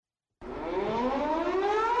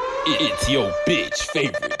It's your bitch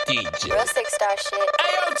favorite DJ. Real Six Star shit.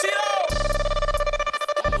 Ayo, Tito!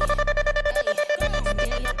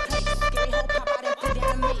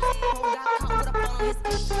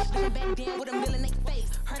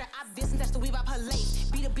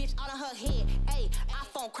 Beat a bitch all on her head. Ayy,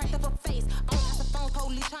 iPhone cracked up her face. On the phone,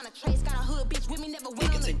 police tryna trace. Got a hood bitch with me, never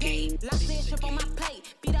went on the date. Lots of shit on my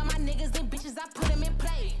plate. Beat up my niggas and bitches, I put them in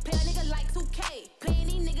play. Pay a nigga like 2K. Playing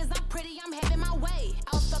these niggas, I'm pretty, I'm having my way.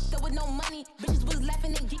 I was fucked up with no money. Bitches was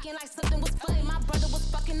laughing and geeking like something was funny. My brother was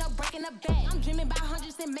fucking up, breaking a bag. I'm dreaming about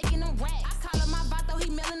hundreds and making them racks. I call her my vato, he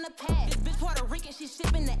mailing the pad. This bitch Puerto Rican, she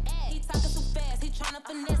shipping the ad. He talking too fast, he tryna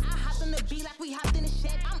finesse. I hopped on the beat like we hopped in the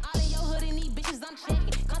shed. I'm all in your hood and these bitches, I'm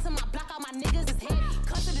checking. Come to my block, all my niggas is heavy.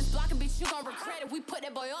 Come to this block and bitch, you gon' regret it. We put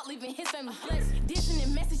that boy up, leaving his family blessed. Dissing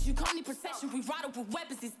and message, you gon' need protection. We ride up with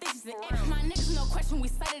weapons, these stitches and X. My niggas, no question, we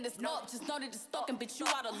sighted as up. Just know that the stalking, bitch, you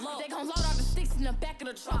out of luck. They gon' load all the sticks in the back of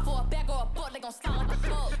the truck. For a bag or a butt, they gon' start like a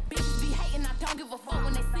fuck. Bitches be hating, I don't give a fuck.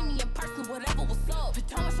 When they see me in person, whatever was up. But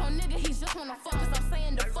Thomas, your nigga, he just wanna fuck. Cause I'm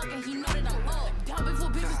saying the fucking, he know that I'm up. Dumb before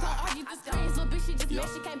bitches don't argue this thing. So bitch, she just mad,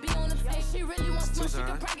 she can't be on the stage. She really wants smoke, she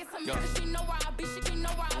can probably get some niggas. She know where I be, she can know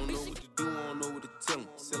where I be. Know what to do, I don't know what to tell him.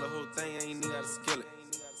 Sell the whole thing, I ain't even gotta skill it.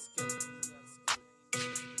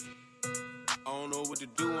 I don't know what to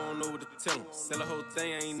do, I don't know what to tell him. Sell the whole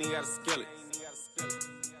thing, I ain't even gotta skill it.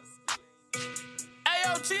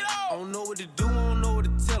 Ayo, Tito! I don't know what to do, I don't know what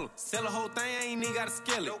to tell him. Sell the whole thing, I ain't even gotta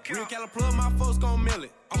skill it. Real Caliplug, my folks gon' mill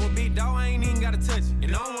it. I'm a big dog, I ain't even gotta touch it.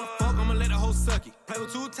 And I don't wanna fuck, I'ma let the hoe suck it. Play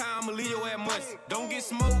with 2 times, I'ma leave your ass musty. Don't get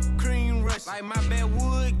smoked, cream rush. Like my bad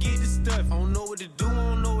wood, get the stuff. I don't know what to do, I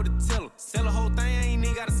don't know what to tell him. Sell the whole thing, I ain't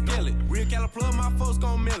even gotta skill it. Real Caliplug, my folks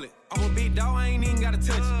gon' mill it. I'm a big dog, I ain't even gotta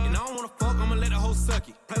touch it. And I don't wanna fuck, I'ma let the hoe suck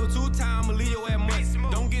it. Play with 2 times, I'ma leave your ass musty.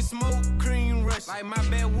 Don't get smoked, cream rush. Like my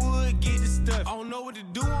bad wood, get the stuff. I don't know what to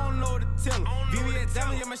do, I don't know what to tell him. VVS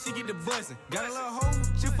diamond, yeah, my shit get the buzzing. Got a little hoe,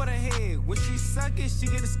 chip for the head. When she suck it, she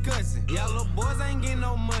get disgusting. Y'all little boys ain't getting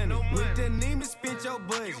no money. With the name, spent your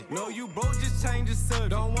budget. No, you broke, just change the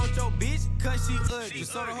subject. Don't want your bitch, cause she ugly.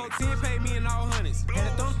 So the whole 10 paid me in all hundreds. Had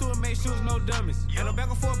to thumb through and make sure there's no dummies. And the back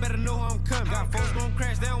and forth, better know how I'm coming. Got folks gon'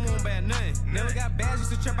 crash, they don't want bad nothing. Never got bags,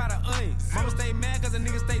 used to trap out of onions. Mama stay mad cause a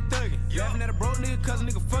nigga stay thuggin'. Laughing at a broke nigga cause a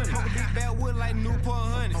nigga funny. Smoke a big bad wood like Newport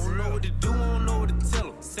Honey. I don't know what to do, I don't know what to tell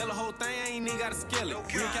him. Sell the whole thing, I ain't even gotta skill it.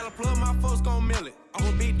 Real Caliplug, my folks gon' mill it. I'm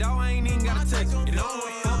a big dog, I ain't even gotta touch it. And I don't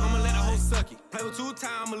wanna fuck, I'ma let the hoe suck it. Play with 2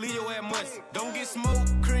 times, I'ma leave your ass musty. Don't get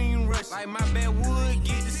smoked, cream rush. Like my bad wood,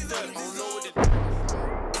 get the stuff. I don't know what to do.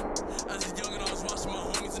 I was young and I was watching my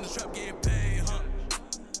homies in the trap getting paid, huh?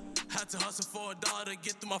 Had to hustle for $1 to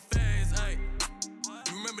get through my phase, ayy.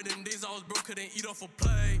 You remember them days I was broke, couldn't eat off a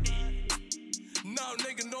plate. Now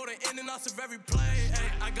nigga know the in and outs of every play, ayy.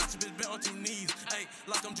 I got your bitch bent on 2 knees, ayy,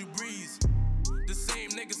 like I'm Drew Brees. The same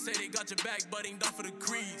niggas say they got your back, but ain't down for the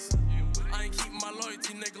crease. I ain't keeping my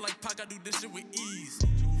loyalty, nigga, like Pac, I do this shit with ease.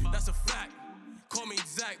 That's a fact, call me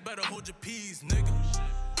Zach, better hold your peas, nigga.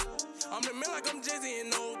 I'm the man like I'm Jay-Z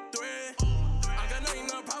in 03. I got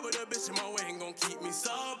nothing on problem with a bitch in my way, ain't gon' keep me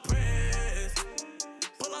suppressed.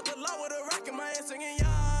 Pull out the law with a rack in my hand singing,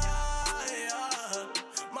 yeah, yeah.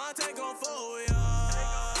 My tank gon' fold, yeah,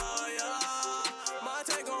 yeah. My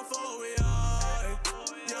tank gon' fold, yeah,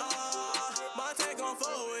 yeah. My tank gon'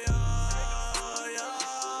 fold, yeah,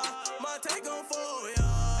 yeah. My tank gon' fold,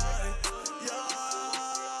 yeah, yeah,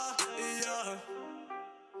 yeah.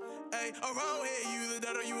 Hey, around here, you either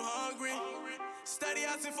dead or you hungry. Steady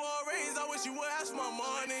asking for a raise, I wish you would ask my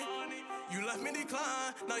money. You left me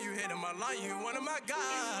decline, now you hitting my line, you one of my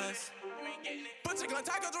guys. Put your gun,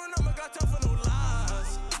 take a draw number, got tough for no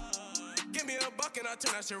lies. Give me a buck and I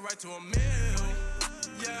turn that shit right to a meal.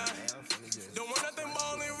 Yeah, don't want nothing but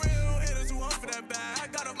only real hitters who hunt for that bag. I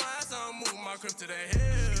got up my ass, I'm moving my crib to the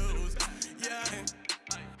hills. Yeah.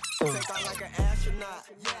 Take off like an astronaut.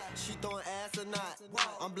 Yeah. She throwing ass or not.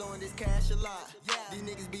 I'm blowing this cash a lot. Yeah. These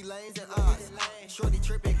niggas be lanes and odds. Shorty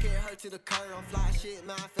tripping, carry her to the curb. I'm fly shit,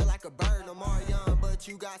 man, I feel like a bird. I'm all young, but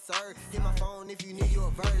you got served. Hit my phone if you need you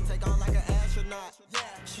a bird. Take off like an astronaut. Yeah.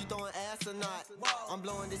 She throwing ass or not. I'm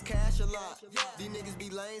blowing this cash a lot. Yeah. These niggas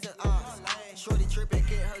be lanes and odds. Shorty tripping,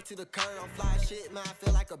 carry her to the curb. I'm fly shit, man, I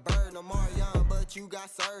feel like a bird. I'm all young, but you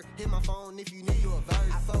got served. Hit my phone if you need you a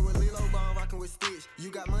verse. I fuck with Lilo, but I'm rocking with Stitch.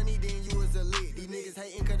 You got money, then you was a lit. These niggas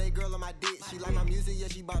hating cause they girl on my dick. She like my music, yeah,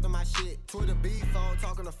 she bought to my shit. Twitter beef phone,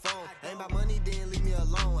 talking the phone. Ain't about money, then leave me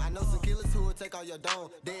alone. I know some killers who will take all your dome.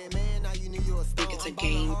 Dead man, now you need you a stone. I'm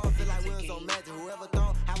ballin' hard, feel like wheels on magic. Whoever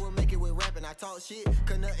thought I would make it with rapping, I talk shit,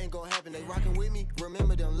 cause nothing gon' happen. They rockin' with me,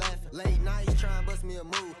 remember them laughing. Late nights, tryin' bust me a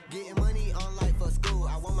move. Getting money on life for school.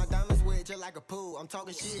 I want my diamonds wet just like like a pool. I'm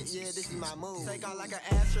talking shit, yeah, this is my move. Take off like an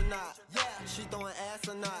astronaut, yeah. She throwing ass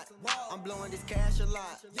or not. I'm blowing this cash a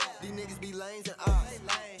lot. These niggas be lanes and ops.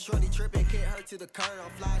 Shorty tripping, can't hurt to the curb.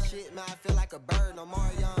 I'm fly shit, man, I feel like a bird. I'm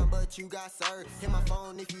Marion, but you got served. Hit my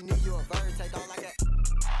phone if you need you a bird. Take off like a...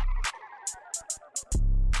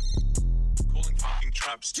 Calling fucking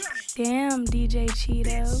traps. Damn, DJ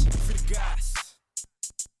Cheeto. For the guys.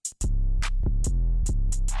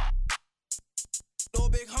 No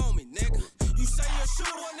big homie, nigga. You say you're a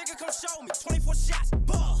shooter, a nigga, come show me. 24 shots,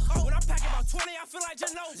 ball. Oh, when I'm packing about 20, I feel like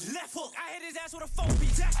Ginobili. Left hook, I hit his ass with a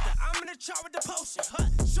 4-piece. Dexter, I'm in the chart with the potion.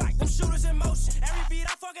 Strike, them shooters in motion. Every beat,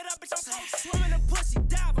 I fuck it up, bitch, I'm coach. Swimming the pussy,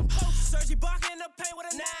 dive, I'm coach. Sergi Barker in the paint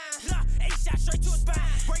with a 9. 8 shot straight to his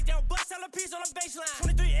spine. Breakdown, bust, sell a piece on the baseline.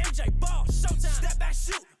 23 MJ, ball, showtime. Step back,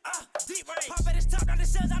 shoot, deep range. Pop at his top, got the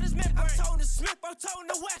shells out his membrane. I'm toting the Smith, I'm toting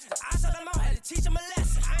the West. I saw them out, had to teach him a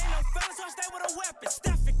lesson. I ain't no fella, so I stay with a weapon.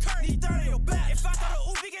 Stephen Curry, need 30 on your back. If I thought a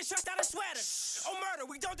Ubi get shot out of sweater. Oh, murder,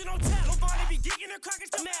 we don't do no tell. No Barney be geeking the crackers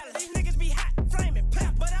to matter. These niggas be hot, flaming,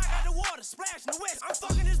 pep. But I got the water, splash in the west. I'm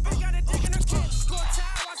fucking this bitch, got a dick in her kid. Score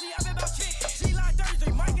time, watch me up about kick. She like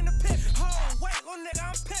Thursday, Mike in the pit. Oh, wait, little nigga,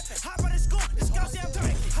 I'm pimping. Hop on the score, this go see I'm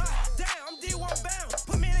drinking. Damn, I'm D1 bound.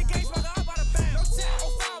 Put me in the game, smoke up out of bound. No tap, no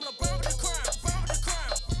foul, no burn with the crown. Burn with the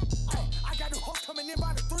crown. I got new hoes coming in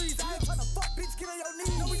by the threes. I ain't tryna fuck, bitch, get on your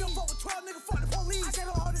knees. No, we don't fuck with 12, nigga, fuck the police. I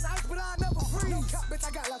got all this ice, but I never freeze. No cap, bitch, I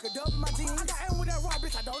got like a dub in my jeans. I got M with that raw,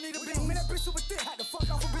 bitch, I don't need a beam. Man, that bitch super thick, had to fuck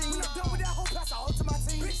off a beam. When I'm done with that whole pass, I hold to my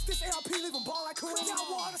team. Bitch, this ARP leave a ball like Kareem. I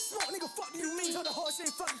want all the smoke, nigga, fuck do you mean? Tell the whole shit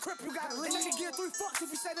fucking crip, you gotta leave. Nigga, get 3 fucks if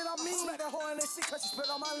you say that I'm mean. Smack that whore in that shit, cause she spit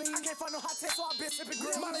on my lean. I can't find no hot taste, so I been sipping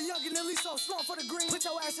green. Mine young and at least so strong for the green. Put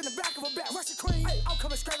your ass in the back of a bat, rush your cream. Hey, I'm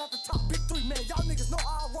coming straight off the top, big 3 man. Y'all niggas know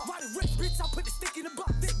I rock. Riding rich, bitch, I put the stick in the box.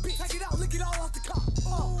 Thick bitch, take it out, lick it all off the cop.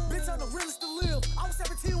 Bitch, I'm the realest to live. I was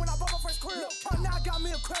 17 when I bought my first crib. Now I got me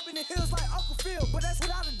a crab in the hills like Uncle Phil, but that's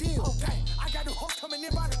without a deal. Okay, I got new hoes coming in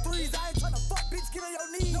by the threes. I ain't tryna fuck, bitch, get on your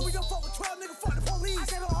knees. No, we don't fuck with 12, nigga, fuck the police. I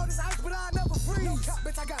got all this ice, but I never freeze. No cap,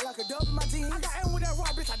 bitch, I got like a dub in my jeans. I got M with that raw,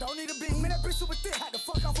 bitch, I don't need a beam. Man, that bitch super thick, had to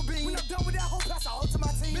fuck off a beam. When I'm done with that whole pass, I hold to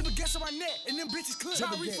my team. Never guess on my neck, and them bitches could. Try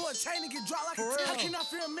to reach for a chain and get dropped like a tip. I cannot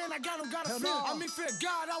feel man, I got him, gotta feel. I mean, fear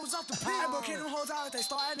God, I was off the pin. I broke them hoes out, they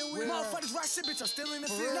start acting weird. Motherfuckers right shit, bitch, I'm still in the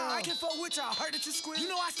field. Nah, I can't fuck with y'all, I heard that you squid. You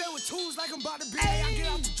know I stay with twos like I'm about to be. I get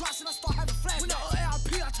out the drops and I start having flash. When the ARP,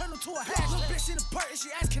 I turn them to a hash. Little bitch in the perk and she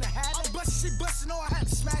asked, can I have it? I'm bustin', she bustin', know I had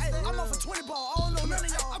to smash it. I'm off a 20 ball, I don't know none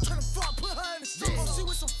of y'all. I'm tryna fuck, put her in the street. She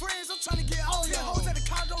with some friends, I'm tryna get all your hoes at the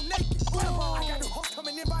condo naked. I got new hoes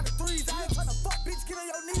coming in by the threes. I ain't tryna fuck, bitch, get on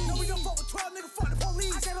your knees. No, we don't fuck with 12, nigga, fuck the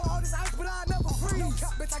police. I got all this ice, but I never freeze. No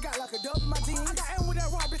cap, bitch, I got like a dub in my jeans. I got M with that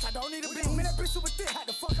raw, bitch, I don't need a beam. Man, that bitch super thick, had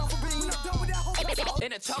to fuck off a beam. When I'm done with that whole in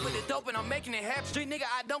the top with the dope and I'm making it happen. Street nigga,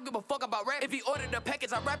 I don't give a fuck about rap. If he ordered the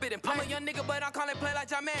package, I wrap it and play. I'm a young nigga, but I call it play like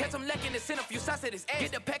J-Man. Catch him lacking and send a few shots at his ass.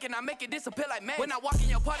 Get the pack and I make it disappear like mad. When I walk in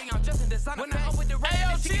your party, I'm just in designer. When I up with the rap,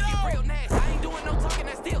 this shit get real nasty. I ain't doing no talking,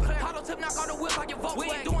 that's still clear. Hollow tip, knock on the wheels like your Volkswagen. We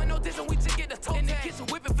ain't doing no dissing, we just get the toe in the kitchen,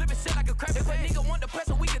 whipping, flipping shit like a crap. If a nigga want the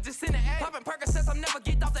pressure, we can just send it ad. Popping Percocets, I'm never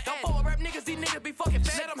get off the ad. Don't fuck with rap niggas, these niggas be fucking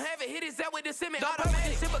fat. Let them have it, hit his out with the cement. Don't play with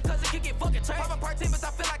this shit because it can get fucking trash. Popping part 10, but I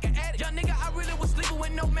feel like an addict. Young nigga, I really was sleeping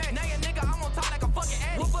with no man. Now your nigga, I'm on top like a fucking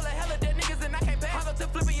addict. Room full of hella dead niggas and I can't pass. Hollow tip,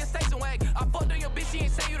 flipping your station wagon. I fucked on your bitch, she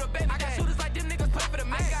ain't say you the best. I got shooters like them niggas play for the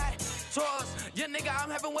man. I got trust, yeah nigga, I'm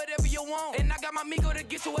having whatever you want. And I got my Migo to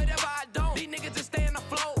get you whatever I don't. These niggas just stay in the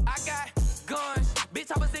flow. I got guns,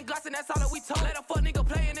 bitch, I was in glass and that's all that we told. Let a fuck nigga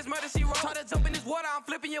play in this murder she wrote. Try to jump in this water, I'm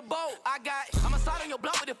flipping your boat. I'm a side on your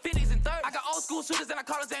block with the 50s and 30s. I got old school shooters and I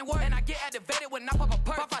call it ain't work. And I get activated when I pop a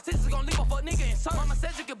perk. 5 6 is gon' leave a fuck nigga in search. Mama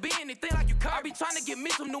says you could be anything like you curve. I be trying to get me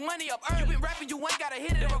some new money up early. You been rapping, you ain't gotta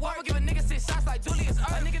hit it. The revolver give a nigga 6 shots like Julius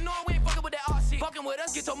Earl. A nigga know we ain't fucking with that all shit. Fucking with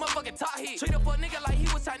us, get your motherfucking top hit. Treat a fuck nigga like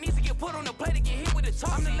he was Chinese to get put on the plate to get hit with a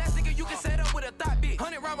chop. I'm the last nigga you can set up with a thought bitch.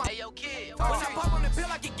 100 round my hey yo kid. When I pop on the pill,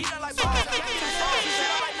 I can get out like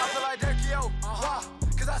I feel like Derkio. Why?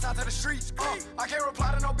 Cause I out to the streets. I can't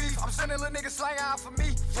reply to no beef. I'm sending little niggas slang out for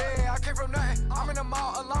me. Yeah, I came from nothing. I'm in the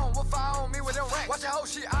mall alone. What fire on me with them racks? Watch your whole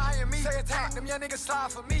shit eyeing me. Say attack. Them young niggas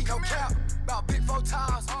slide for me. No cap. About big 4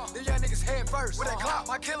 times. Them young niggas head first. With that clout,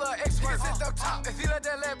 my killer expert. He sit up top if he let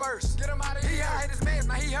that lead burst. Get him out of here. He hit his man,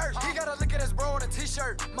 now he hurt. He gotta look at his bro in a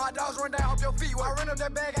t-shirt. My dogs run down off your feet. While I run up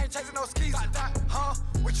that bag, I ain't chasing no skis. Huh?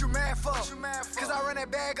 What you mad for? Cause I run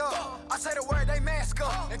that bag up. I say the word, they mask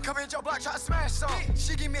up. And come in your block, try to smash some.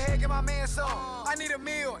 She give me head, get my man some. I need a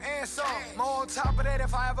meal and some. More on top of that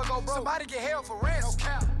if I ever go broke. Somebody get held for ransom.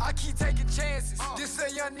 I keep taking chances. This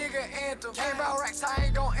a young nigga anthem. Came out racks, I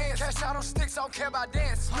ain't gon' answer. Cash out on sticks, I don't care about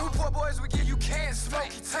dance. Newport boys will give you cancer.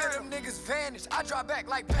 Smoke, tell them niggas niggas vanish. I drop back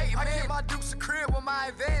like Peyton Manning. I get my Dukes a crib with my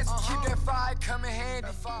advance. Keep that fire coming handy.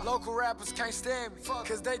 Local rappers can't stand me,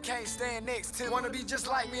 cause they can't stand next to me. Wanna be just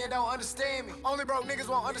like me and don't understand me. Only broke niggas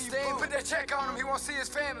won't understand me. Put that check on him, he won't see his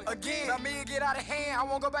family. Again, let me get out of hand. I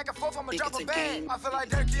won't go back and forth, I'ma drop a bag. I feel like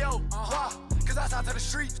Dirk-Yo, why? Cause I out to the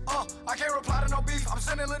streets, I can't reply to no beef. I'm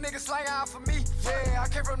sending little niggas slang out for me. Yeah, I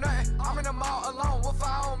came from nothing. I'm in the mall alone. What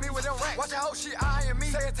fire on me with them racks? Watch that whole shit eyeing me.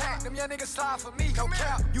 Say attack, them young niggas slide for me. No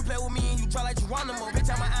cap. You play with me and you try like Geronimo. Bitch,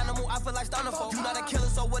 I'm an animal, I feel like Stunnerful. You not a killer,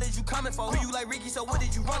 so what is you coming for? Who you like Ricky, so what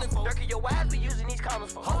did you running for? Dirty, your ass be using these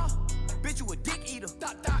comments for. Huh? Bitch, you a dick eater.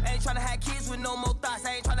 I ain't tryna have kids with no more thoughts.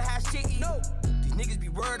 I ain't tryna have shit eat. No. These niggas be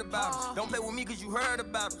worried about us. Don't play with me cause you heard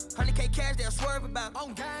about us. 100K cash, they'll swerve about us.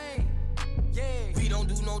 On game. Yeah. We don't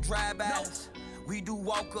do no drive-bys. We do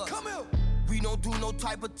walk-ups. Come here. We don't do no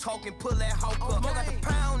type of talking, pull that hawk up. Smoke out the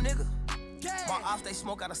pound, nigga. Yeah. My ops, they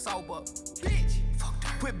smoke out a salt up. Bitch. Fuck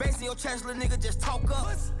that. Quit basing your chest, little nigga, just talk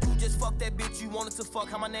up. You just fuck that bitch you wanted to fuck,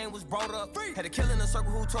 how my name was brought up. Had a killer in the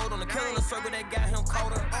circle who told on the killer in the circle that got him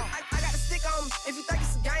caught up. I got a stick on me. If you think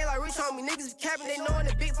it's a game like Rich on me, niggas be capping, they knowin'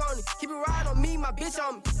 that big phony. Keep it riding on me, my bitch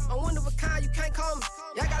on me. I'm one of a kind, you can't call me.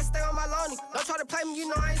 Y'all gotta stay on my lonely. Don't try to play me, you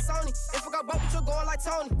know I ain't Sony. If I got both, you're going like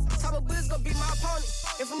Tony. Top of Blizz gon' be my opponent.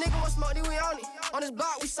 If a nigga want smoke, then we on it. On this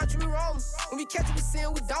block, we search, we roam. When we catch it, we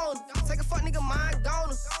sin, we don't. Take a fuck nigga, mind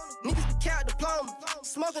gone. Niggas be carried diploma.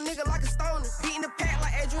 Smoke a nigga like a stoner. Beating the pack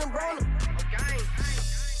like Adrian Broner. Gang.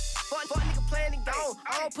 Fuck nigga playing it gone.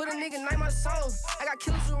 I don't put a nigga name on the song. I got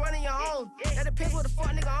killers who running your own. That depends what the fuck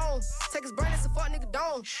nigga on. Take his brain, that's a fuck nigga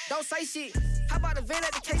don't. Don't say shit. How about the van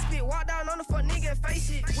at the case spit? Walk down on the fuck nigga and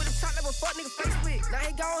face shit. With a top level fuck nigga face with. Now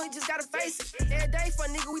he gone, he just gotta face it. Every day fuck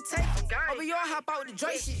nigga we take it. Over your hop out with the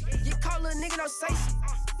Drake shit. Get caught, little nigga don't say shit.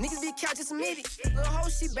 Niggas be couch, just admit it. Little hoe,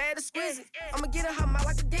 she bad exquisite. I'ma get her mouth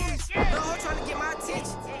like a dentist. Little hoe tryna get my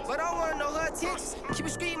attention, but I don't wanna know her attention. Keep it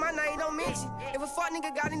street, my name don't mention. If a fuck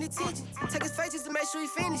nigga got any attention, take his face just to make sure he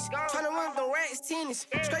finish. Tryna run the rats, tennis.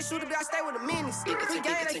 Straight shooter, but I stay with a menace. Free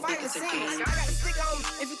game, they fighting the scenes. I got a stick on me.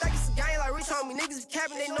 If you think it's a game like Rich on me, niggas be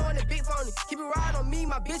capping, they knowin' that big phony. Keep it riding on me,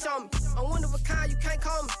 my bitch on me. I'm one of a kind, you can't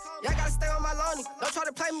call me. Y'all gotta stay on my lonely. Don't try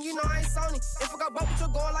to play me, you know I ain't Sony. If I got both, you're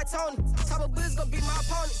going like Tony. Top of Blizz gon' be my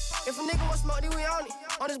opponent. If a nigga want smoke, then we on it.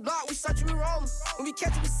 On this block, we search, we roam. When we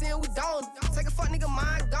catch it, we sin, we don't. Take a fuck nigga,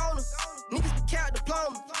 mind gone. Niggas be carried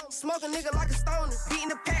diploma. Smoke a nigga like a stoner. Beating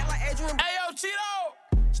the pack like Adrian. Ayo,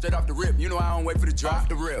 Cheeto! Straight off the rip, you know I don't wait for the drop.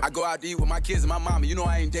 The rip. I go out to eat with my kids and my mama, you know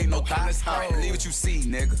I ain't dating no thoughts. Believe what you see,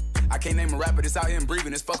 nigga. I can't name a rapper that's out here and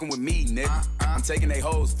breathing, it's fucking with me, nigga. I'm taking they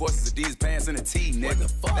hoes, forces, Adidas pants, and a tee, nigga.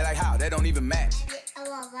 They like how? That don't even match.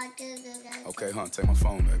 Okay, take my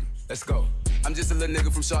phone, baby. Let's go. I'm just a little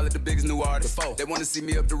nigga from Charlotte, the biggest new artist. They wanna see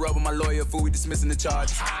me up the road with my lawyer, fool, we dismissing the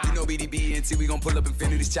charges. You know BDB and T, we gon' pull up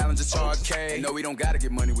Infinity's Challenger's charge. Okay. No, we don't gotta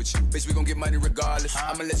get money with you. Bitch, we gon' get money regardless.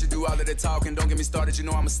 I'ma let you do all of that talking, don't get me started, you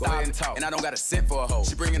know I'm a star. And I don't got a cent for a hoe.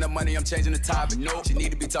 She bringing up money, I'm changing the topic. No, she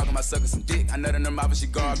need to be talking about sucking some dick. I nut in her mouth and she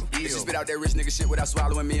gargle. Bitch, she spit out that rich nigga shit without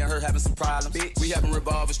swallowing, me and her having some problems. Bitch, we having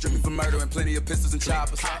revolvers, stripping for murder and plenty of pistols and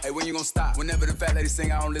choppers. Hey, when you gon' stop? Whenever the fat lady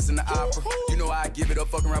sing, I don't listen to opera. You know I give it up,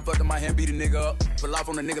 fuck around, fuck up my hand, beat a nigga up. Pull off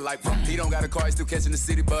on a nigga like, he don't got a car, he still catching the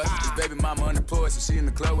city bus. His baby mama unemployed, so she in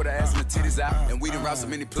the club with her ass and the titties out. And we done route so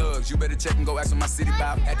many plugs, you better check and go ask for my city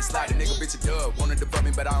bop. Had to slide the nigga, bitch a dub. Wanted to fuck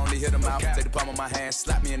me, but I only hit him out. Take the palm of my hand,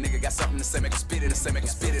 slap me, a nigga got something to say, make him spit it, say, make him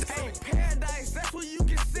spit it. Hey, paradise, that's where you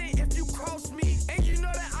can sit if you cross me. And you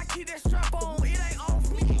know that I keep that strap on, it ain't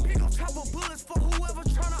off me. Pick up chopper bullets for whoever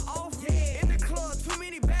tryna off me. In the club, too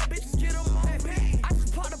many bad bitches get them off me. I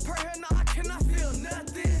just popped a per here, now I cannot feel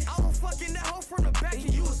nothing. I was fucking that hoe from the back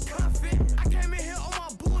and you was cuffing. I came in here on my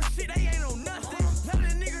bullshit, they ain't on nothing.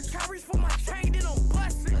 Let a nigga try reach for my chain, then I'm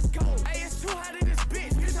bustin'. Let's go. Hey, it's too hot in this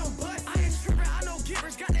bitch, I'm bustin'. I ain't trippin', I know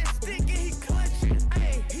Gibbers got that stick and he clutchin'.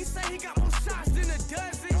 Hey, he say he got more shots than a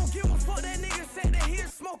dozen. Don't give a fuck, that nigga said that he'll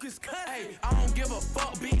smoke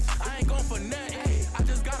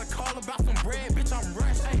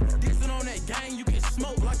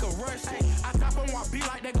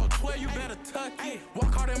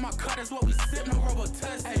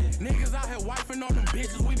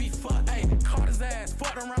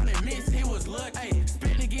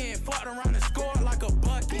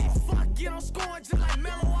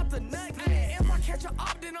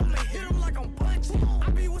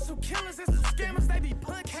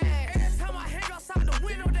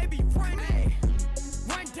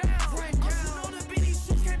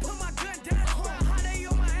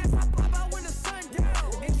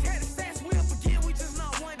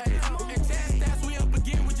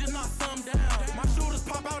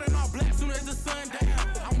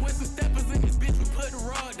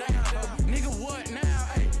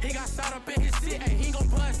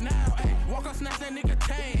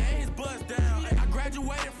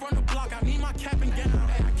graduated from the block, I need my cap and gown.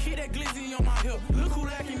 Ay, I keep that glizzy on my hip, look who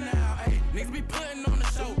lacking now. Ay, niggas be putting on the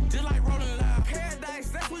show, just like Rolling Loud. Paradise,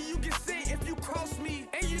 that's where you get sent if you cross me.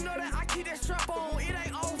 And you know that I keep that strap on, it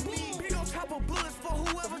ain't off me. Big ol' chopper bullets for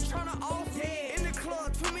whoever tryna off me. Yeah, in the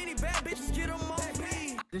club, too many bad bitches get them off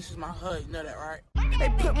me. This is my hood, you know that, right? They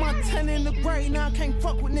put my 10 in the grave, now I can't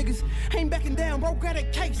fuck with niggas. Ain't backing down, bro, got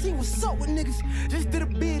that cake, see what's up with niggas. Just did a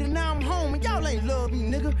bid and now I'm home, and y'all ain't love me,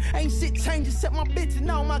 nigga. Ain't shit changed except my bitch and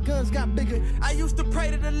all my guns got bigger. I used to pray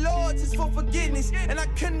to the Lord just for forgiveness, and I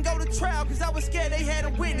couldn't go to trial cause I was scared they had a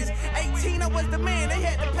witness. 18, I was the man, they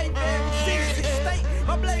had to pay for every state.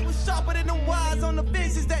 My blade was sharper than the wires on the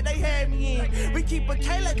fences that they had me in. We keep a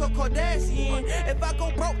K like a Kardashian. If I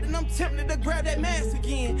go broke, then I'm tempted to grab that mask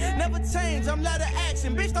again. Never change, I'm not an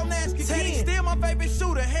action, bitch, don't ask again. Teddy still my favorite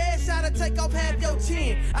shooter, headshot to take off half your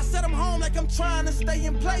chin. I set him home like I'm trying to stay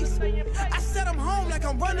in place. I set him home like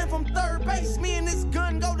I'm running from third base. Me and this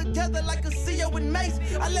gun go together like a CO and Mace.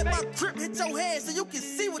 I let my grip hit your head so you can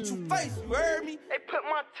see what you face, you heard me? They put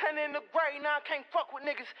my 10 in the grave, now I can't fuck with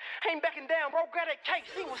niggas. Ain't backing down, bro, grab that cake,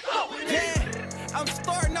 see what's up with niggas. I'm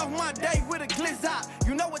starting off my day with a glizz eye.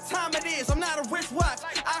 You know what time it is, I'm not a wristwatch.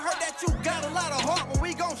 I heard that you got a lot of heart, but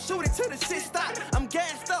we gon' shoot it till the shit stop. I'm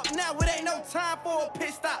gassed up now, it ain't no time for a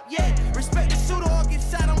pit stop. Yeah, respect the shooter or get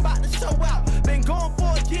shot, I'm about to show out. Been gone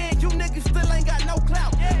for a year, you niggas still ain't got no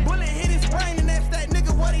clout. Bullet hit his brain and that's that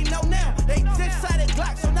nigga what he know now. They just shot at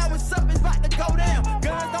Glock, so now it's up, it's about to go down.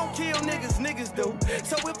 Guns don't kill niggas, niggas do.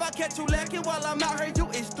 So if I catch you lacking while I'm out here, you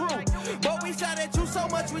is through. But we shot at you so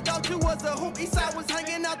much, we thought you was a hoop. Eastside was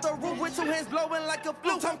hanging out the roof with two hands blowing like a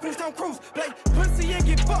flute. Tom Cruise, play pussy and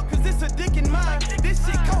get fucked, cause it's a dick in mine. This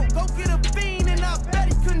shit cold, go get a fiend and I bet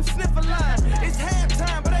he couldn't sniff a line. It's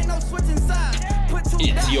halftime, but ain't no switching sides. Put two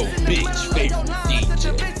It's your bitch favorite DJ.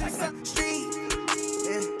 Street,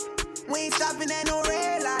 yeah. We ain't stopping at no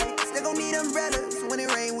red lights. They gon' need umbrellas. When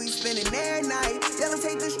it rain, we spending their night. Tell them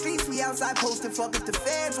take the streets, we outside posting. Fuck if the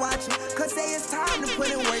feds watching. Cause say it's time to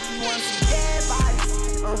put in work. You want to see dead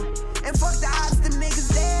bodies. And fuck the ops, them niggas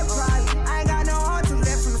dead probably. I ain't got no heart to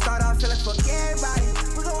left from the start off. Feel like fuck everybody.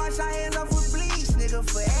 We gon' wash our hands off with bleach, nigga,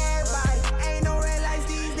 for everybody. Ain't no red lights,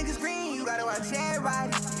 these niggas green. You gotta watch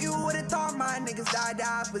everybody. You would've thought my niggas died to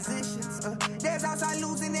oppositions. There's outside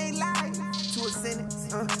losing they lives to a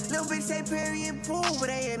sentence. Little bitch say Perry and Pool, but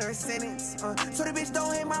they in her sentence. So the bitch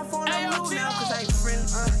don't hit my phone, I'm loose now, cause I ain't friendly.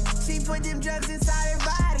 She put them drugs inside her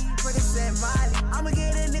body, put it set Molly. I'ma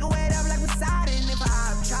get a nigga wet up like Poseidon if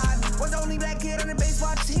I try me. Was the only black kid on the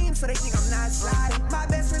baseball team, so they think I'm not sliding. My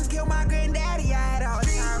best friends killed my granddaddy, I had a hard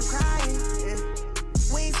time crying. Yeah.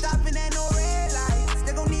 We ain't stopping at no red lights.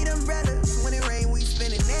 They gon' need umbrellas. When it rain, we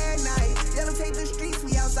spending their night. Let them take the streets,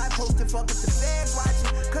 we outside posting. Fuck if the feds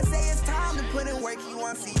watching. Cause say it's time to put in work, you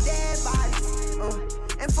wanna see dead bodies.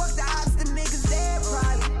 And fuck the ops, them niggas dead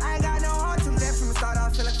probably. I ain't got no heart to left from the start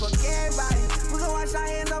off, feel like fuck everybody. We gon' wash our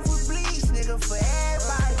hands off with bleach, nigga, for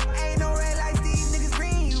everybody. Ain't no red lights, these niggas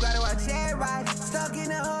green, you gotta watch everybody. Stuck in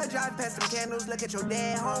the hood, drive past some candles, look at your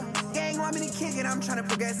dead homie. Gang want me to kick it, I'm tryna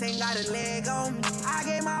progress, ain't got a leg on me. I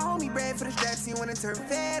gave my homie bread for the straps, he wanna turn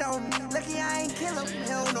fed on me. Lucky I ain't kill him,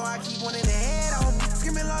 hell no, I keep one in the head on me.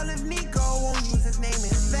 Screaming Lord if Nico won't use his name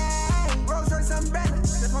in vain. Rolls Royce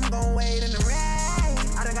umbrellas, if I'm gon' wait in the rain.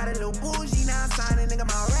 I done got a little bougie, now I'm signing, nigga,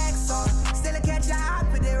 my racks off. Still a catch a hot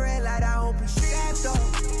for the red light, I hope he strapped off.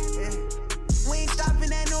 Yeah. We ain't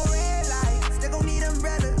stopping at no red lights. They gon' need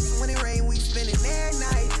umbrellas. When it rain, we spending their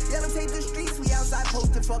night. Let them take the streets, we outside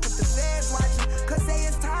posting. Fuck if the feds watching. Cause say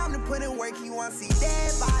it's time to put in work, you wanna see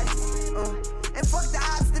dead bodies. And fuck the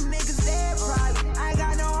ops, them niggas dead probably. I ain't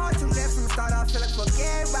got no heart to left from the start off, feel like fuck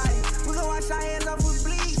everybody. We gon' wash our hands off with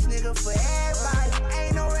bleach, nigga, for everybody.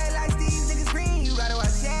 Ain't no red lights, these niggas green, you gotta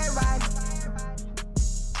watch everybody.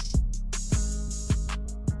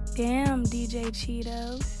 Damn, DJ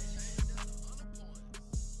Cheeto.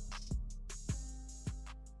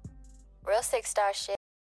 Real 6-star shit.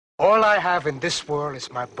 All I have in this world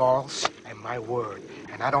is my balls and my word,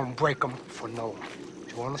 and I don't break them for no one.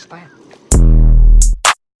 Do you understand?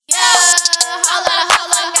 Yeah, whole lot of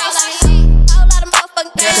motherfucking gang shit.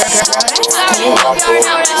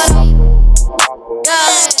 Yeah,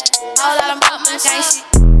 whole lot of motherfucking gang shit.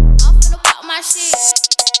 I'm finna pop my shit.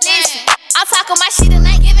 Listen, I'm talking my shit and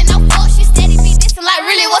ain't giving no fuck. She steady be dissing like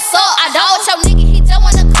really what's up. I don't want your nigga, he just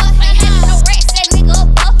wanna cut. Ain't having no racks, that nigga up.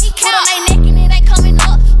 He count on they neck and it ain't coming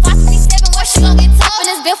up. 527, where she gon' get tough? And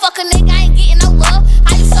this bill fuck a nigga, I ain't getting no love.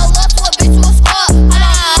 How you show love to a bitch who a scrub? Hold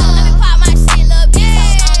on, let me pop my shit, little bitch.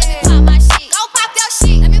 Let me pop my shit. Go pop your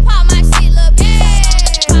shit. Let me pop my shit, little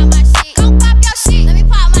bitch. Pop my shit. Go pop your shit. Let me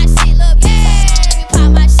pop my shit,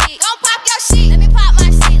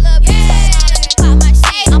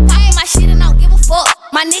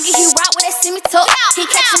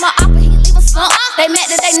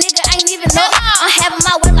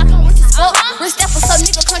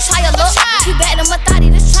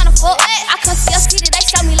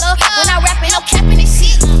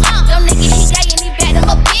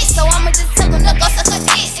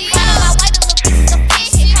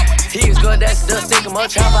 dust, stick 'em up,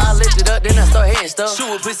 chopper, I lift it up, then I start hitting stuff.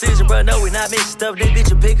 Shoot with precision, bro, no, we not missing stuff. That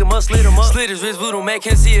bitch will pick 'em up, slit 'em up. Slit his wrist, voodoo, make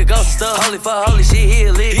him see a ghost and stuff. Holy fuck, holy shit, he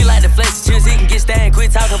a lit. He like to flex the chips, he can get stagned.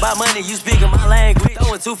 Quit talking about money, you speaking my language.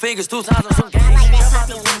 Throwing 2 fingers 2 times on some game. Jump out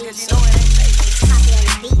the way, cause you know it ain't safe.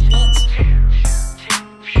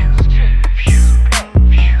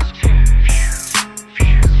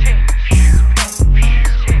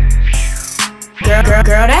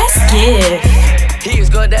 Girl, that's gift. He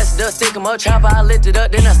is good, that's the dust, stick 'em up, chopper, I lift it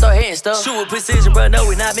up, then I start hitting stuff. Shoot with precision, bro, no,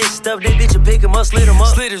 we not missing stuff. That bitch will pick 'em up, slit 'em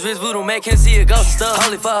up. Slit his wrist, voodoo, make him see a ghost and stuff.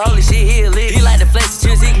 Holy fuck, holy shit, he a lit. He like to flex the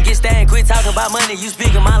chips, he can get stagned. Quit talking about money, you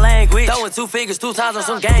speaking my language. Throwing 2 fingers 2 times on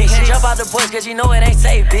some gang shit. Jump out the porch, cause you know it ain't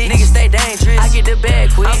safe, bitch. Niggas stay dangerous, I get the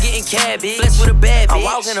bag quick. I'm getting cab, bitch. Flex with a bad bitch. I'm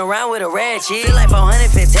walking around with a ratchet. Feel like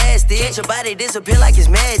 400 fantastic. Catch your body disappear like it's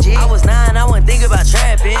magic. I was 9, I wasn't thinking about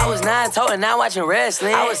trapping. I was 9, toting, now watching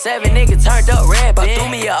wrestling. I was 7, nigga turned up rapping. But threw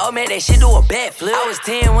me a old man, that shit do a backflip. I was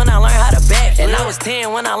 10 when I learned how to backflip. And I was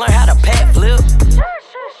 10 when I learned how to pat flip.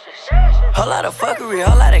 Whole lot of fuckery,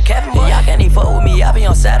 whole lot of capping, boy. Y'all can't even fuck with me, I be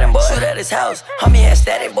on Saturn, boy. Shoot at his house, homie had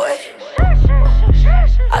static, boy.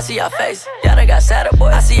 I see y'all face, y'all done got sadder, boy.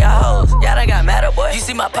 I see y'all hoes, y'all done got madder, boy. You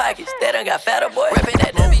see my pockets, they done got fatter, boy. Rapping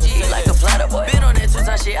that WG like a platter, boy. Been on that 2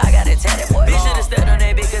 times shit, I got it tatted, boy. Bitch should've stepped on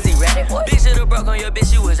that bitch cause he read it, boy. Bitch should've broke on your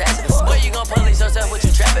bitch, you was asking for. Boy, you gon' police yourself, what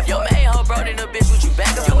you trapping for? Your main hoe brought in a bitch, what you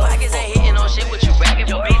backing for? Your pockets ain't hitting on shit, what you bragging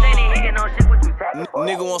for? Your bitch ain't hitting on shit, what you trapping for?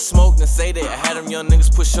 Nigga won't smoke, then say that. I had them young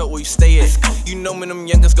niggas push up where you stay at. You know me, them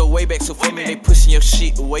youngers go way back, so for me, they pushing your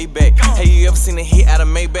shit way back. Hey, you ever seen a hit out of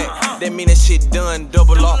Maybach? That mean that shit done,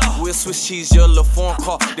 double off. We'll switch cheese, your little phone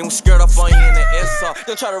call. Then we skirt up on you in the SR.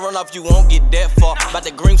 Don't try to run off, you won't get that far. About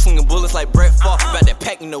that green swinging bullets like Brett Favre. About that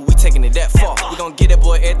pack, you know we taking it that far. We gon' get that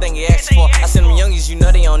boy everything he asked for. I send them youngies, you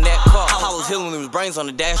know they on that car. I was healing with his brains on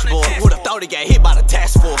the dashboard. Would've thought he got hit by the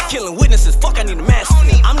task force. Killing witnesses, fuck, I need a mask for.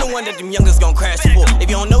 I'm the one that them youngers gon' crash for. If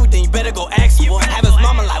you don't know, then you better go ask for. Have his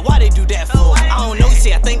mama like, why they do that for? I don't know,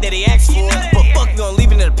 see, I think that they asked for. But fuck, you gon'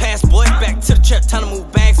 leave it in the past, boy. Back to the trap, time to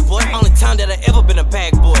move bags, boy. Only time that I ever been a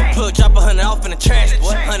bag, boy. Plug, drop 100 off in the trash,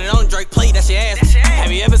 boy. 100 on Drake plate, that's your ass.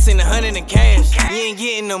 Have you ever seen 100 in cash? You ain't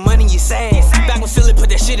getting no money, you sad. Back when Philly put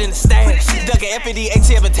that shit in the stash. Duck an FPD,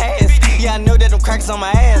 ATF and Taz. Yeah, I know that them crackers on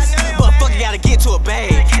my ass. But fuck, you gotta get to a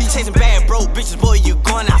bag. You chasing bad broke bitches, boy, you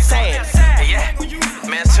going outside. Yeah,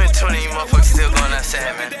 man, it's 2020, you motherfuckers still going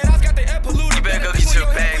outside, man. You better go get your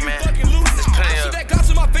bag, man. There's plenty of,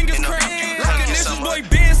 you know, boy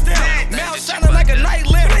Ben down. Mouth shining like a night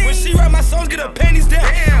lamp. When she ride my songs, get her panties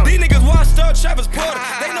down. These niggas washed up, Travis Porter.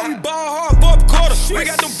 They know we ball hard for a quarter. We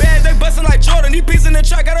got them bags, they bustin' like Jordan. These pieces in the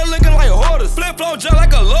track got her looking like hoarders. Flip flow jump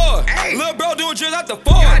like a lord. Lil' bro doing drills out the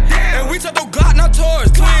Ford. And we took the Glock, not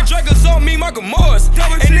Taurus. Twin Dragons on me, Michael Morris.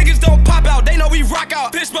 And niggas don't pop out, they know we rock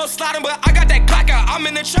out. Pitch both sliding, but I got that Glock out. I'm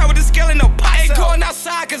in the trap with the scale and no pots. Ain't going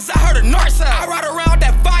outside, cause I heard a north side. I ride around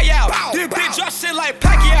that fire out. This bitch drop shit like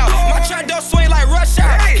Pacquiao. My trap door swing like Rush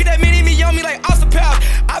Hour. Get that mini me on me like Austin Powers.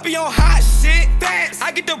 I be on hot shit.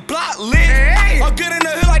 I get the block lit. I'm good in the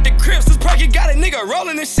hood like the Crips. This perky got a nigga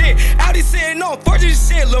rolling this shit. Out he saying no, forging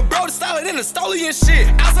shit. Lil' bro the style in the stolen and shit.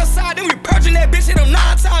 Outside, then we purging that bitch. Hit him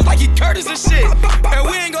 9 times like he Curtis and shit. And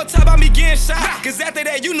we ain't gon' talk about me getting shot. Cause after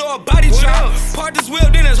that, you know a body drop. Part this wheel,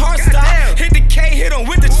 then his heart stop. Hit the K, hit him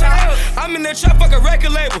with the chop. I'm in the trap, fuck a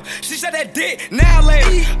record label. She shot that dick, now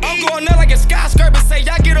later. I'm going up like a skyscraper. Say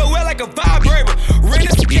y'all get away like a vibrator. Rent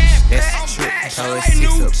a scat, that's true. So it's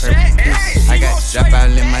 6 up purpose. I got to drop out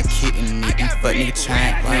and let my kid in it. These fuck nigga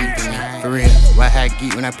trying for real. Why I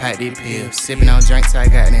geek when I pop that pill? Sippin' on drinks, I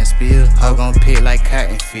got that spill. Hoe gon' pit like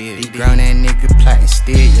cotton field. These grown ass nigga plotting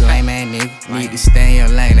still. You lame ass nigga. Need to stay in your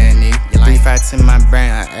lane, that nigga. 3-5 to my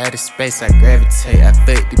brain, I add a space, I gravitate. I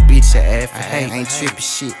fuck the bitch, I add for hate. I ain't trippin'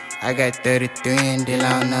 shit. I got 33 and then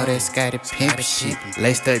I don't know that Scotty pimpin' shit.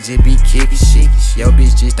 Laced up, just be kickin' shit. Yo,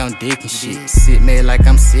 bitch just don't dick and shit. Sit mad like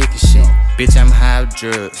I'm sick and shit. Bitch, I'm high of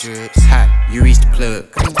drugs. Hot, you reach the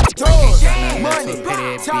plug. Drugs, money,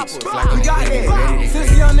 choppers, we got that.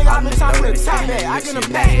 Since a young nigga, I been chopping the top bag. I get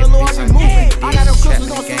a pack, the Lord, I be moving. I got them crystals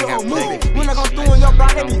gon' see the whole movie. When I go through in your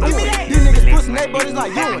body, they be doing. These niggas pussy, they buddies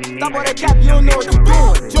like you. Stop all that cap, you don't know what you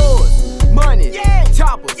doing. Drugs, money,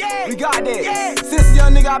 choppers, we got that. Since a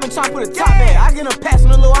young nigga, I been chopping the top bag. I get them pass,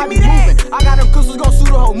 the Lord, I be moving. I got them crystals gon' see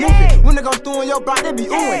the whole movie. When they go through in your body, they be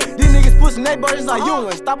oohing. These niggas pussy, they buddies like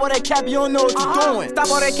you. Stop all that cap, you don't know what you doing. Stop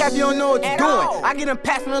all that cap, you don't know what you doing. I get them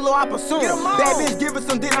passing the little, I pursue him. Bad bitch give it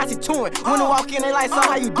some dick, I see chewing. When they walk in, they like, so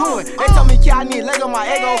how you doing? They tell me, kid, I need leg on my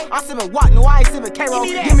ego. I sippin' what? No, I ain't sippin' K-Roll.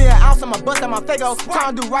 Give me an ounce of my bust at my fago.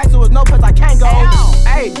 Tryna do right, so there's no place I can't go.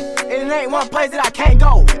 Ayy, and it ain't one place that I can't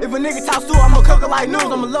go. If a nigga talks to, I'ma cook it like news.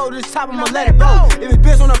 I'ma load this top, I'ma let it blow. If his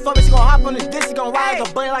bitch wanna fuck me, she gon' hop on this dick, she gon' ride like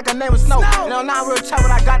a bunny like her name was Snow. And I'm not real chop,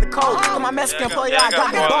 but I got the code. On my Mexican flow, yeah, I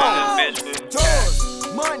got the bone.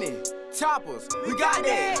 Doors, money, choppers, we got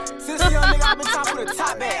that. Since a young nigga, I been top with a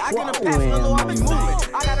top bag. I get them past the low, I be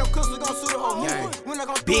moving. I got them crystals gon' suit the whole movie. When I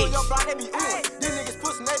gon' do it, your block, they be oohing. These niggas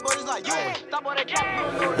pussing, they buddies like you. Stop all that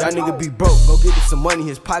jacket. Y'all nigga be broke, go get us some money.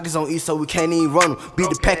 His pockets on E, so we can't even run him. Beat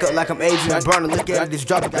the pack up like I'm Adrian Burner. Look at it, this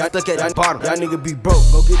drop it, got stuck at the bottom. Y'all nigga be broke,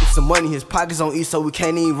 go get us some money. His pockets on E, so we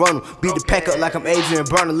can't even run him. Beat the pack up like I'm Adrian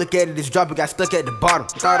Burner. Look at it, this drop it, got stuck at the bottom.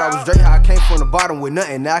 Thought I was straight, how I came from the bottom with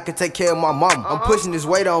nothing. Now I can take care of my mama. I'm pushing this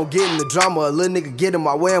weight on getting the drama. A little nigga get in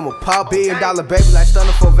my way, I'ma pop. $1 billion baby like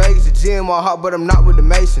stunning for Vegas. The gym on hot, but I'm not with the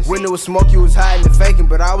Masons. When it was smoke, you was hiding and faking,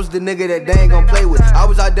 but I was the nigga that they ain't gon' play with. I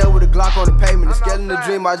was out there with a Glock on the pavement. The scaling the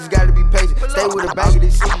dream, I just gotta be patient. Stay with a bag of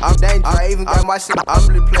this shit, I'm dangerous. I even got my shit, I'm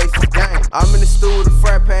in the place, gang. I'm in the stool with a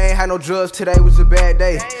frat pan, had no drugs, today was a bad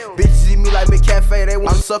day. Bitches see me like McCafe, they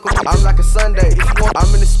want to suck on me, I'm like a Sunday. If you want,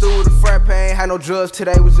 I'm in the stool with a frat pan, had no drugs,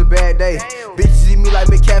 today was a bad day. Bitches see me like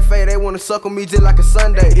McCafe, they wanna suck on me just like a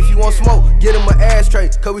Sunday. If you want smoke, get them an ashtray,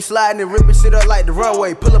 cause we sliding and ripping shit up like the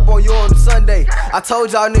runway. Pull up on you on the Sunday. I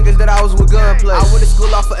told y'all niggas that I was with gunplay. I went to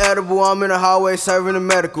school off of edible, I'm in the hallway serving the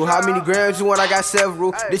medical. How many grams you want? I got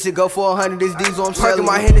several. This shit go for 100, this diesel, I'm perking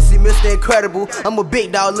my Hennessy, Mr. Incredible. I'm a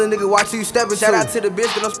big dog, little nigga, watch who you steppin' to. Shout out to the bitch,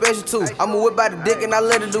 cause I'm special too. I'ma whip out the dick and I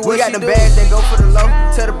let her do what she do. We got the bags that go for the low.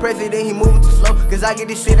 Tell the president he moving too slow, cause I get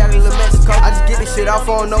this shit out of Little Mexico. I just get this shit off,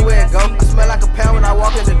 I don't know where it go. I smell like a pound when I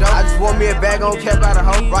walk in the door. I just want me a bag on cap out of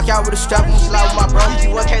hoe. Rock out with a strap, I'ma slide with my bro.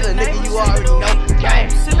 What Kayla, nigga, you already know.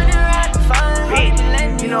 Sippin' and riding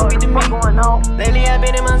fine, you know what going on. Lately I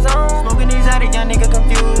been in my zone, smoking these out of young nigga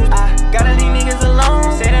confused. I gotta leave niggas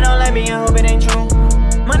alone, say they don't like me, I hope it ain't true.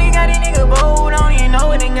 Money got these niggas bold, I don't even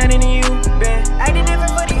know it ain't got into you. Been acting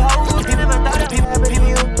different for these hoes, you never thought that people have been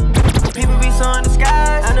you. People be so in the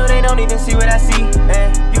skies, I know they don't even see what I see.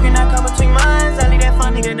 You cannot come between minds, I leave that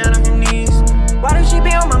fun nigga down on his knees. Why does she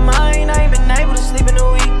be on my mind? I ain't been able to sleep in a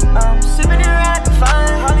week. Sippin' and riding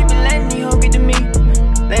fine, hardly been letting these hoes get to me.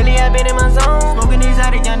 Lately I been in my zone, smoking these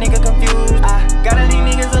out of young nigga confused. I gotta leave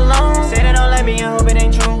niggas alone, say they don't like me, I hope it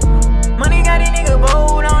ain't true. Money got these niggas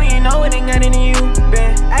bold, I don't even know it ain't got into you.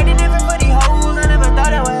 Been acting different for these hoes, I never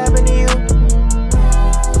thought that would happen to you.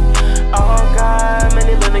 Oh God,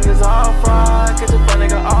 many little niggas all fraud, catch a fun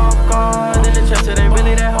nigga off guard. In the chest it ain't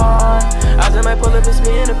really that hard. I just might pull up and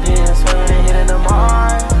spin the pen, swerving and hitting the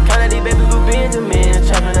mark. Counting these baby blue Benjamin,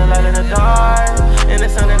 trapping the light in the dark. In the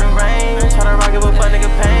sun and the rain, tryna rock it with fun nigga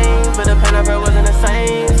pain. But the pain I felt wasn't the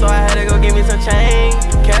same, so I had to go get me some change.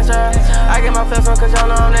 Cash up, I get my flex on cause y'all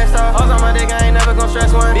know I'm next up. Hoes on my dick, I ain't never gon'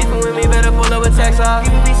 stress one. Beefing with me, better pull up with text off.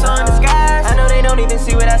 People be so in the skies, I know they don't even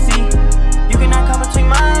see what I see. You cannot come between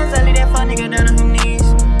minds, I leave that fun nigga down on his knees.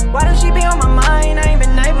 Why does she be on my mind? I ain't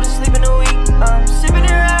been able to sleep in a week. Sippin'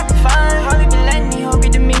 and riding fine, hardly been letting these hoes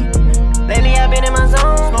get to me. Lately I been in my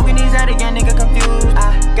zone, smoking these out of young nigga confused.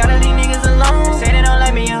 I gotta leave niggas alone, say they don't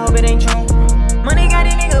like me, I hope it ain't true. Money got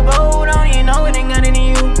these niggas bold, I don't even know it ain't got into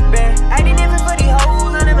you. Been acting different for these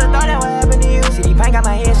hoes, I never thought that would happen to you. See, pain got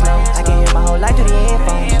my head slow, I can hear my whole life through the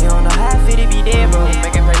headphones. You don't know how I feel to be dead, bro.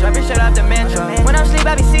 Making friends, dropping shit off the metro. When I'm asleep,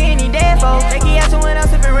 I be seeing these dead folks. They keep asking when I'm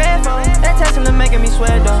sipping red phone. That testing them making me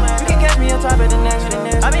sweat though. You can catch me on top of the next floor.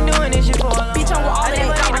 I been doing this shit for a long time. Bitch, I'm with all of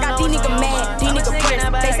that. I got these niggas mad, these niggas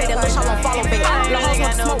pressed. They say that little shit won't follow back. Lil' hoes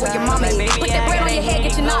want to smoke with your mama is. Put that bread on your head,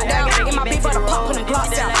 get you knocked down. And my big brother pop, put them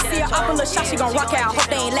glocks out. See her up a little shot, she gon' rock out. Hope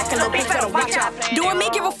they ain't lacking, little bitch, better watch out. Doing me,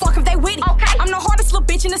 give a fuck if they witty. I'm the hardest little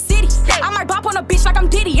bitch in the city. I might bop on a bitch like I'm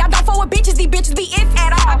Diddy. I don't fuck with bitches, these bitches be iffy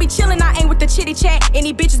at all. I be chillin', I ain't with the chitty chat. And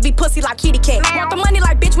these bitches be pussy like kitty cat. Want the money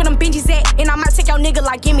like bitch with them Benjis at. And I might take your nigga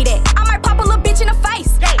like gimme that. I might pop a little bitch in the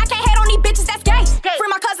face. I can't hate on these bitches, that's gay. Free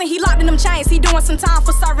my cousin, he locked in them chains. He doing some time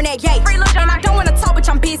for serving that yay. And I don't wanna talk, bitch,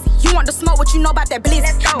 I'm busy. You want to smoke what you know about that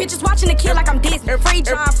blizzard. Bitches watching the kid like I'm Disney. Free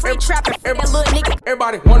John, free trapping, that little nigga.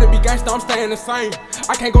 Everybody wanna be gangsta, I'm staying the same.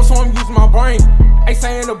 I can't go, so I'm using my brain. Ain't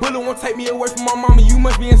saying a bullet won't take me away from my mama, you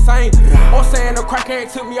must be insane. Or saying a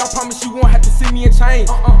crackhead took me, I promise you won't have to see me in chains.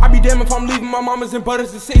 I be damn if I'm leaving my mamas and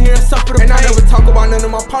brothers to sit here and suffer the pain. And I never talk about none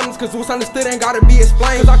of my problems, cause what's understood ain't gotta be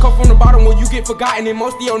explained. Cause I come from the bottom where you get forgotten and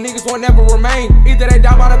most of your niggas won't ever remain. Either they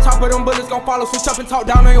die by the top of them bullets gon' follow, switch up and talk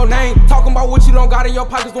down on your name. Talking about what you don't got in your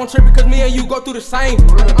pockets won't trip because me and you go through the same.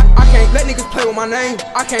 I can't let niggas play with my name.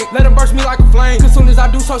 I can't let them burst me like a flame. Cause soon as I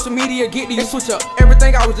do social media, get these switch up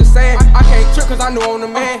everything I was just saying. I can't trip cause I know I'm the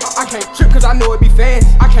man. I can't trip cause I know it be fans.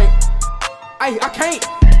 I can't.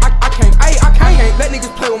 can't let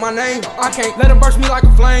niggas play with my name. I can't let them burst me like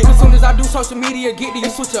a flame. As soon as I do social media, get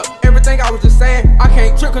these switch up everything I was just saying. I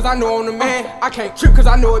can't trip cause I know I'm the man. I can't trip cause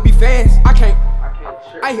I know it be fans. I can't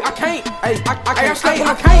stay in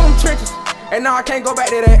the trenches. And now I can't go back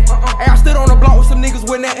to that. Hey, I stood on the block with some niggas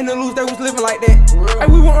with that in the loose, they was living like that.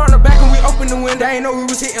 Hey, we went on the back and we opened the window, they ain't know we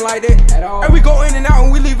was hitting like that. And we go in and out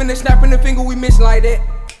and we leaving and snapping the finger, we missing like that.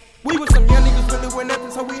 We was some young niggas really with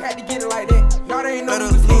nothing, so we had to get it like that. Now they ain't know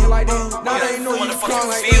we was hitting like that. Now they ain't know we was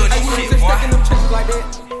strong like that. Hey, we was just stuck in them trenches like that.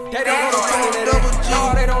 They don't know the feeling of that.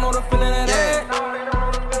 No, they don't know the feeling of that.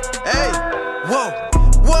 Hey, whoa,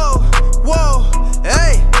 whoa, whoa,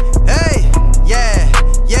 hey, hey, yeah,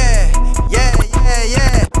 yeah. Yeah, yeah,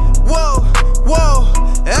 yeah. Whoa, whoa,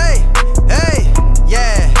 hey, hey,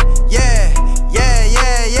 yeah, yeah, yeah,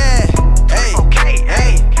 yeah, yeah. Hey,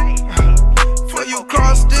 hey, for you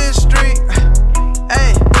cross this street.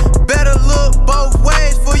 Hey, better look both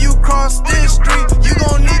ways for you cross this street. You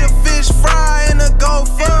gon' need a fish fry and a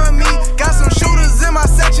GoFundMe. Got some shooters in my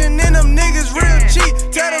section and them niggas real cheap.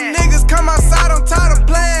 Tell them niggas come outside, I'm tired of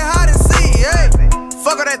playing hide and seek. Hey.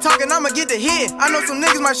 Fuck all that talking, I'ma get the hit. I know some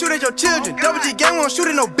niggas might shoot at your children. Double G gang won't shoot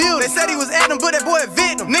at no building. They said he was at them, but that boy a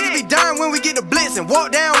victim. Niggas be dying when we get the blitz and walk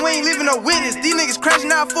down, we ain't leaving no witness. These niggas crashing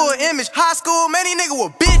out for an image. High school, man, these niggas were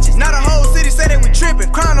bitches. Now the whole city say they we tripping.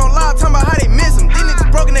 Crying on live, talking about how they miss them. These niggas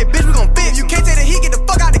broken, they bitch, we gon' fix. You can't take the heat, get the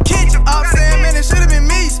fuck out the kitchen. I'm saying, man, it should've been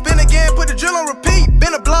me. Spin again, put the drill on repeat.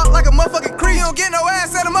 Been a block like a motherfucking creep. You don't get no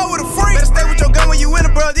ass, set him up with a free. Better stay with your gun when you in the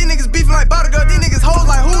bro. These niggas beefing like bodyguard. These niggas hoes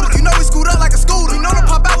like hooters. You know we scoot up like a scooter. You know them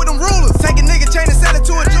pop out with them rulers. Take a nigga chain and sell it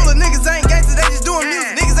to a jeweler. Niggas ain't gangsters, they just doing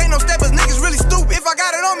music. Niggas ain't no steppers, niggas really stupid. If I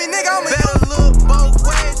got it on me, nigga, I'ma better look both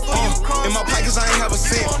ways for you. In my pockets, I ain't have a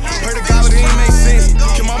cent. Heard the God, but it ain't make sense.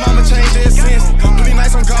 Can my mama change their sense? Really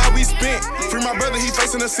nice on God, we spent. Free my brother, he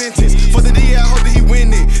facing a sentence. For the DA, I hope that he win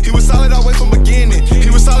it. He was solid all the way from beginning. He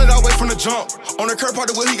was solid all the way from the jump. On the curb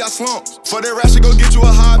part of where he got slumped. For that rat, should go get you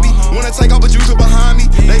a hobby. Wanna take off, but you took behind me.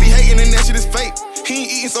 They be hating and that shit is fake. He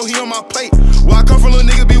ain't eating, so he on my plate. Where I come from, little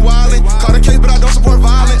niggas be wildin'. Caught a case, but I don't support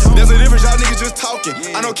violence. There's a difference, y'all niggas just talking.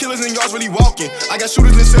 I know killers in yards really walking. I got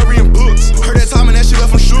shooters in Selby and books. Heard that time and that shit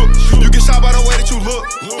left from shook. You get shot by the way that you look.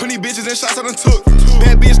 Plenty bitches and shots I done took.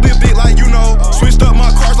 Bad bitch live big like you know. Switched up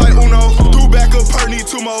my cars like Uno. Threw back up per need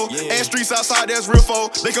two more. And streets outside, that's real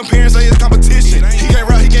foe. They compare and say it's competition. He can't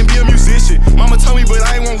rap, he can't be a musician. Mama told me, but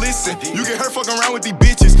I ain't won't listen. You get hurt fucking around with these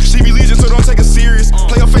bitches. She be legion, so don't take her serious.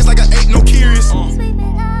 Play her face like I ain't no curious. There's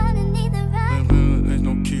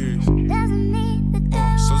no curious. So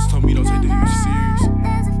told me don't take the music serious.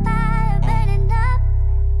 There's a fire burning up.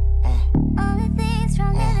 Only thing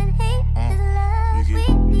stronger than hate is love. You get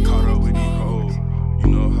caught up with these hoes. You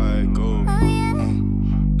know how it goes.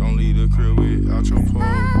 Don't leave the crib without your pole.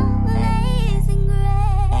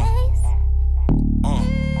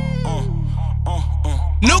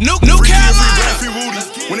 New Carolina.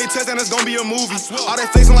 When they touch down, it's gonna be a movie. All that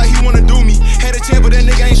facing like he wanna do me. Had a chance, but that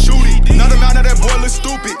nigga ain't shoot it. Another amount of that boy look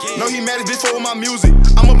stupid. No, he mad as bitch for my music.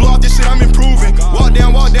 I'ma blow off this shit, I'm improving. Walk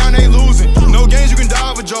down, ain't losing. No games, you can die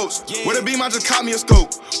over jokes. With a beam, I just caught me a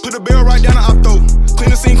scope. Put a barrel right down the op throat. Clean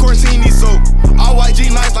the scene, quarantine needs soap. All white G,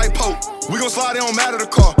 nice like Pope. We gon' slide, it don't matter the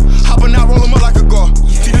car. Hoppin' out, roll 'em up like a gar.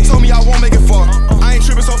 Tina told me I won't make it far. I ain't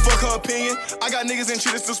trippin', so fuck her opinion. I got niggas in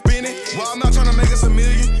shit that's still spinning. While I'm out tryna make us $1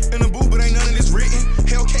 million. In the booth, but ain't none of this written.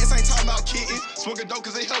 Hellcats ain't talking about kittens. Smoking dope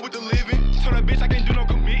cause they help with the living. Told that bitch I can't do no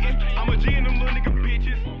committing. I'm a G and them little nigga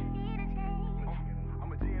bitches.